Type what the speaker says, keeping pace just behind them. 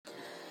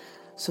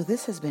So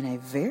this has been a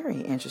very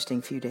interesting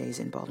few days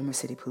in Baltimore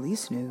City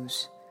Police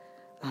news.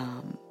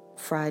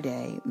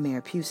 Friday,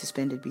 Mayor Pugh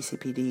suspended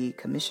BCPD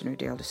Commissioner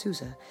Darrell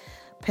D'Souza,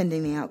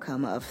 pending the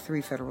outcome of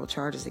 3 federal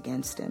charges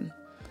against him.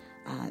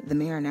 The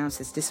mayor announced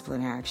his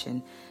disciplinary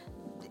action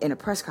in a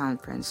press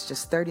conference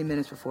just 30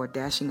 minutes before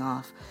dashing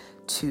off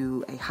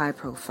to a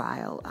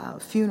high-profile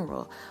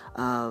funeral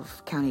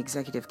of County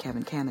Executive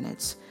Kevin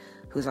Kamenetz,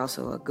 who is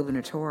also a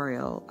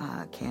gubernatorial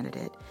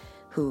candidate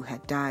who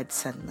had died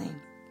suddenly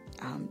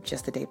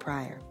just the day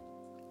prior.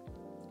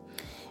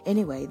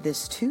 Anyway,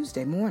 this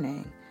Tuesday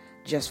morning,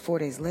 just 4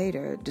 days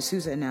later,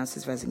 D'Souza announced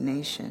his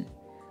resignation.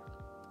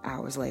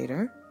 Hours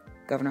later,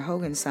 Governor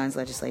Hogan signs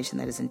legislation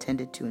that is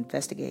intended to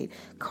investigate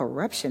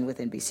corruption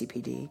within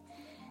BCPD.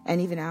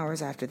 And even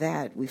hours after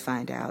that, we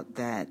find out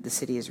that the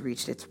city has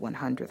reached its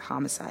 100th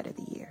homicide of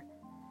the year.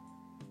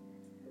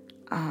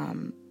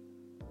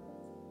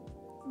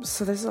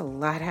 So there's a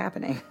lot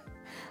happening.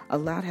 A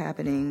lot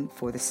happening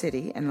for the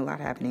city and a lot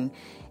happening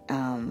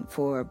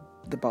for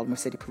the Baltimore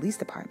City Police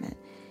Department.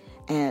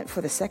 And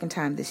for the second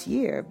time this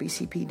year,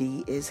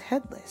 BCPD is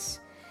headless.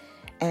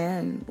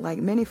 And like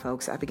many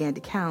folks, I began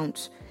to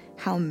count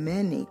how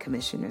many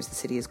commissioners the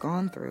city has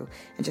gone through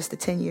in just the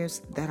 10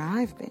 years that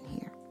I've been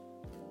here.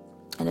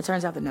 And it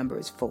turns out the number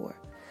is 4.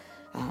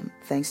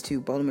 Thanks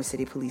to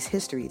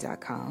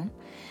BaltimoreCityPoliceHistory.com,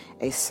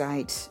 a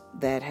site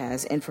that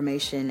has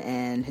information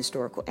and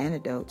historical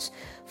anecdotes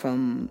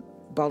from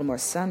Baltimore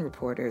Sun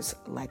reporters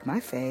like my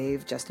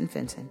fave, Justin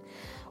Fenton.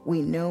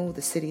 We know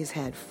the city has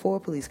had 4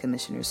 police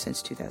commissioners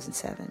since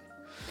 2007.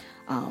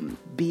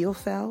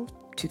 Bielfeld,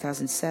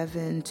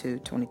 2007 to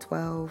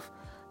 2012.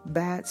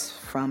 Batts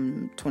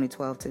from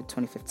 2012 to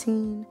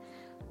 2015.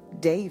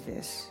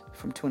 Davis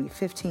from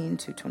 2015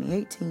 to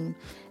 2018.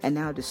 And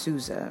now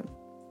D'Souza,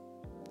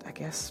 I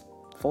guess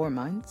 4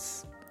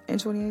 months in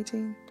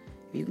 2018,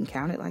 if you can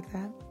count it like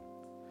that.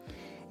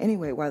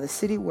 Anyway, while the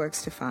city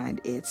works to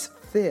find its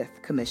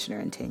 5th commissioner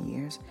in 10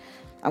 years,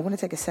 I want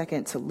to take a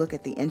second to look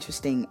at the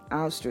interesting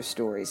ouster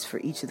stories for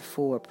each of the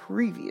 4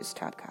 previous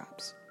top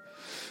cops.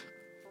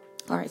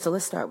 All right, so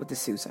let's start with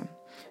D'Souza,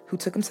 who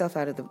took himself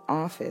out of the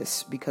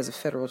office because of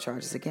federal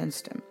charges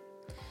against him.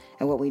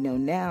 And what we know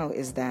now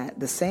is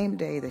that the same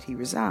day that he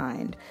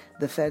resigned,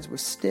 the feds were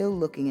still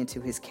looking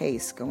into his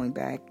case going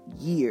back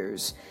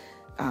years,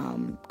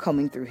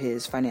 combing through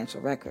his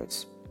financial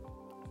records.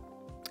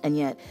 And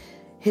yet,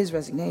 his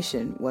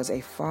resignation was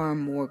a far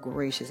more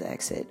gracious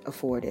exit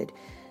afforded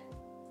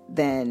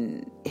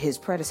than his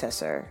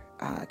predecessor,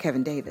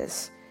 Kevin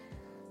Davis,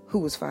 who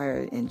was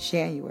fired in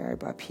January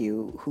by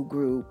Pugh, who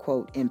grew,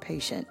 quote,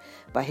 impatient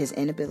by his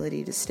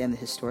inability to stem the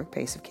historic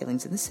pace of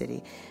killings in the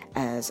city,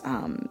 as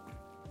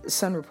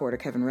Sun reporter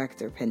Kevin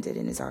Rector penned it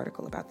in his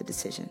article about the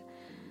decision.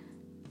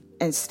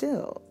 And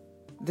still,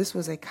 this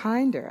was a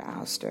kinder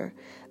ouster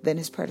than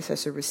his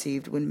predecessor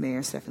received when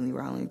Mayor Stephanie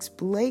Rawlings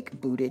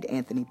Blake booted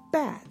Anthony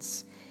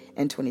Batts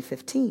in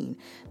 2015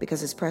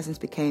 because his presence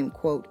became,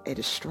 quote, a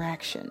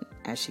distraction,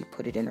 as she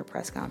put it in her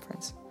press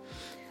conference.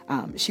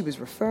 She was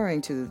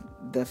referring to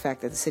the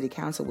fact that the city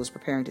council was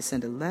preparing to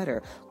send a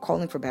letter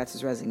calling for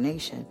Batts'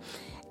 resignation,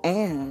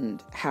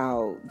 and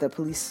how the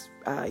police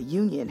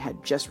union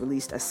had just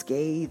released a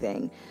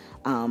scathing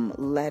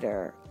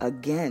letter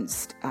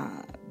against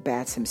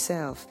Batts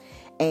himself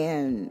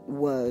and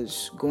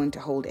was going to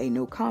hold a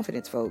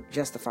no-confidence vote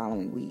just the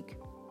following week.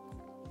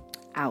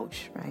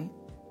 Ouch, right?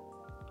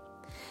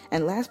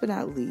 And last but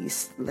not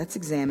least, let's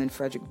examine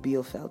Frederick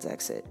Bielfeld's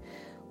exit,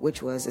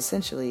 which was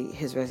essentially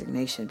his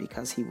resignation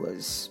because he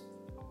was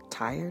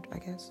tired, I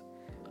guess.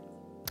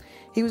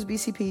 He was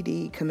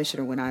BCPD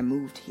commissioner when I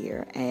moved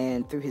here,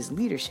 and through his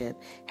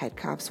leadership, had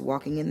cops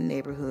walking in the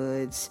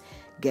neighborhoods,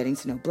 getting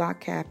to know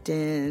block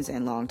captains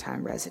and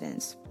longtime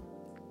residents.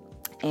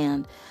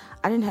 And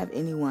I didn't have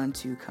anyone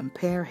to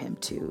compare him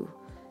to,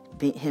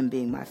 him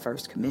being my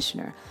first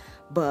commissioner.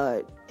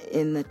 But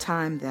in the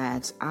time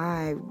that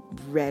I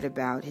read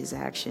about his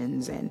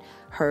actions and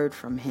heard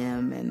from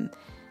him and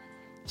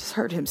just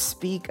heard him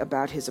speak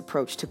about his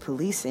approach to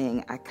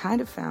policing, I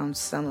kind of found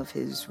some of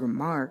his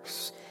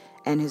remarks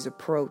and his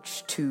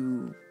approach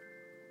to,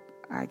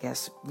 I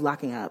guess,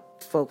 locking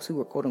up folks who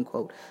were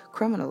quote-unquote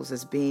criminals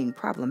as being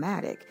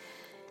problematic.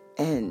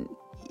 And,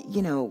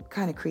 you know,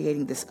 kind of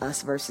creating this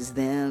us versus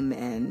them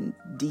and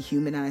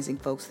dehumanizing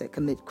folks that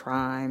commit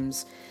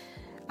crimes,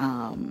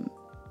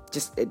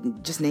 just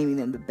naming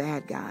them the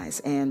bad guys.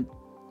 And,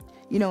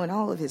 you know, in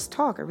all of his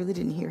talk, I really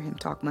didn't hear him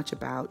talk much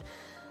about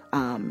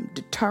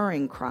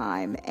deterring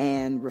crime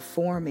and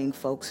reforming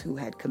folks who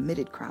had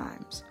committed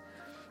crimes.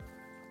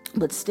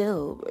 But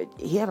still,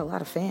 he had a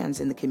lot of fans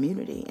in the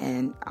community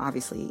and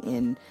obviously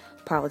in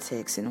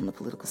politics and on the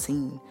political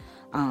scene.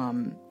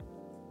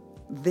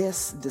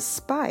 This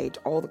despite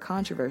all the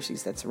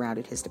controversies that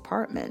surrounded his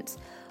department,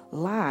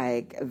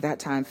 like that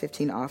time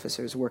 15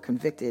 officers were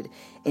convicted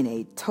in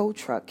a tow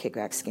truck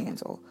kickback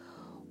scandal,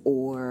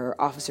 or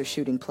officers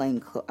shooting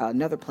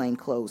another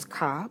plainclothes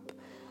cop,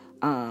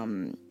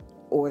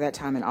 or that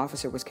time an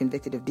officer was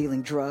convicted of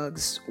dealing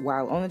drugs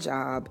while on the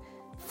job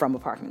from a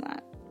parking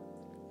lot.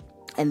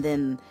 And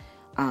then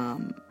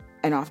an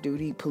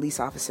off-duty police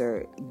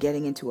officer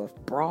getting into a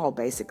brawl,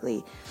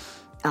 basically,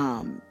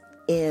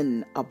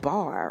 in a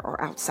bar,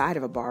 or outside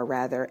of a bar,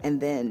 rather, and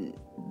then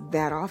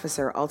that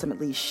officer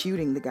ultimately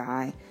shooting the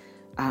guy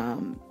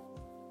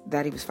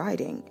that he was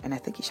fighting. And I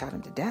think he shot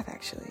him to death,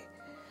 actually.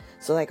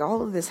 So, like,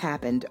 all of this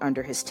happened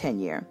under his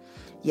tenure,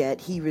 yet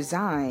he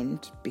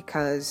resigned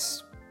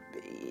because,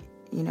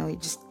 you know, he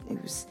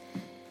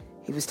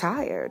was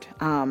tired.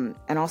 And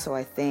also,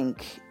 I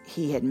think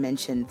he had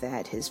mentioned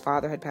that his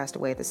father had passed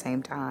away at the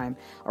same time,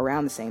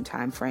 around the same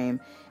time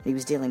frame, and he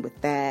was dealing with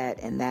that,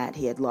 and that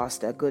he had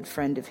lost a good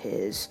friend of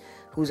his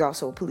who's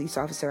also a police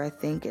officer, I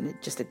think, in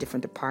just a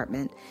different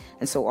department.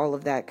 And so all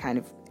of that kind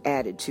of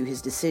added to his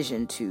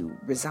decision to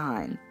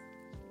resign.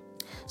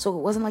 So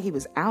it wasn't like he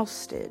was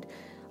ousted.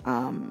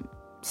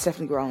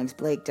 Stephanie Rawlings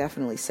Blake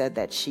definitely said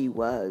that she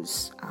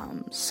was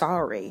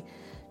sorry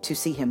to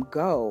see him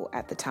go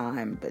at the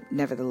time, but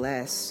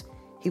nevertheless,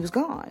 he was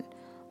gone.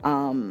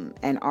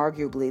 And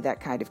arguably that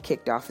kind of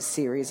kicked off a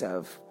series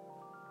of,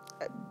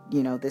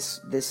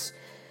 this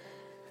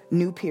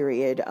new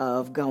period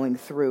of going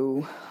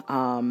through,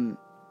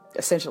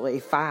 essentially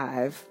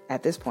 5,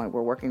 at this point,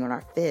 we're working on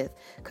our 5th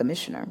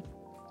commissioner.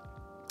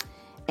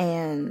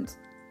 And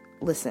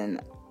listen,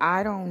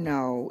 I don't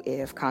know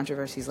if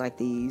controversies like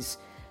these,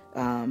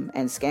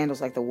 and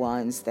scandals like the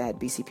ones that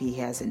BCPD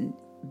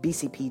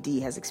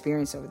has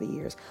experienced over the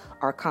years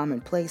are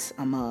commonplace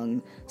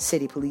among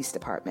city police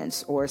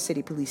departments, or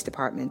city police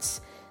departments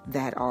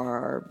that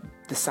are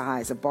the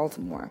size of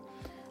Baltimore,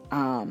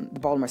 the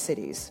Baltimore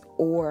cities,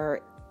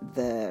 or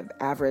the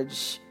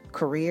average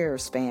career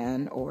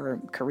span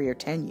or career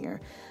tenure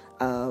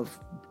of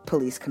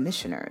police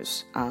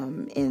commissioners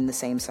in the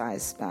same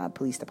size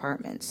police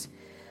departments.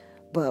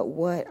 But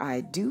what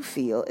I do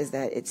feel is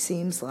that it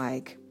seems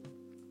like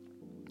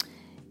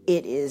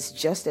it is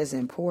just as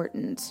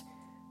important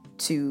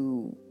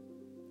to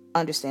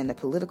understand the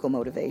political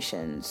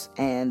motivations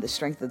and the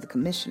strength of the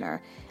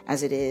commissioner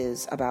as it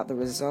is about the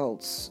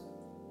results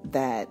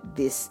that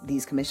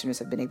these commissioners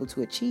have been able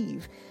to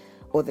achieve,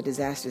 or the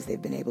disasters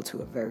they've been able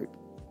to avert.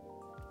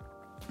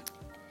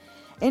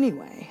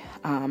 Anyway,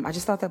 I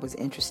just thought that was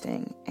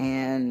interesting,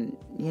 and,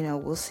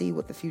 we'll see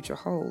what the future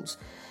holds.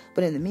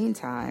 But in the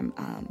meantime,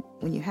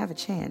 when you have a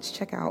chance,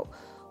 check out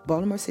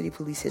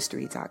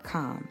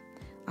BaltimoreCityPoliceHistory.com.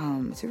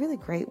 It's a really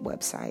great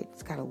website.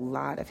 It's got a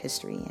lot of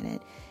history in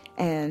it,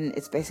 and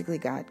it's basically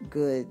got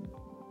good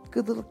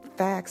little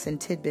facts and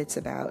tidbits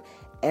about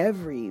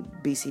every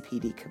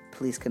BCPD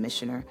police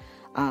commissioner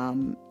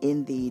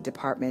in the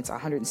department's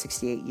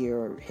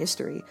 168-year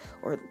history,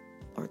 or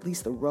at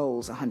least the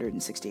role's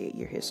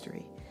 168-year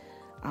history.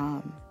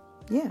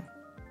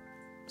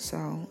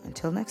 So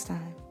until next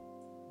time.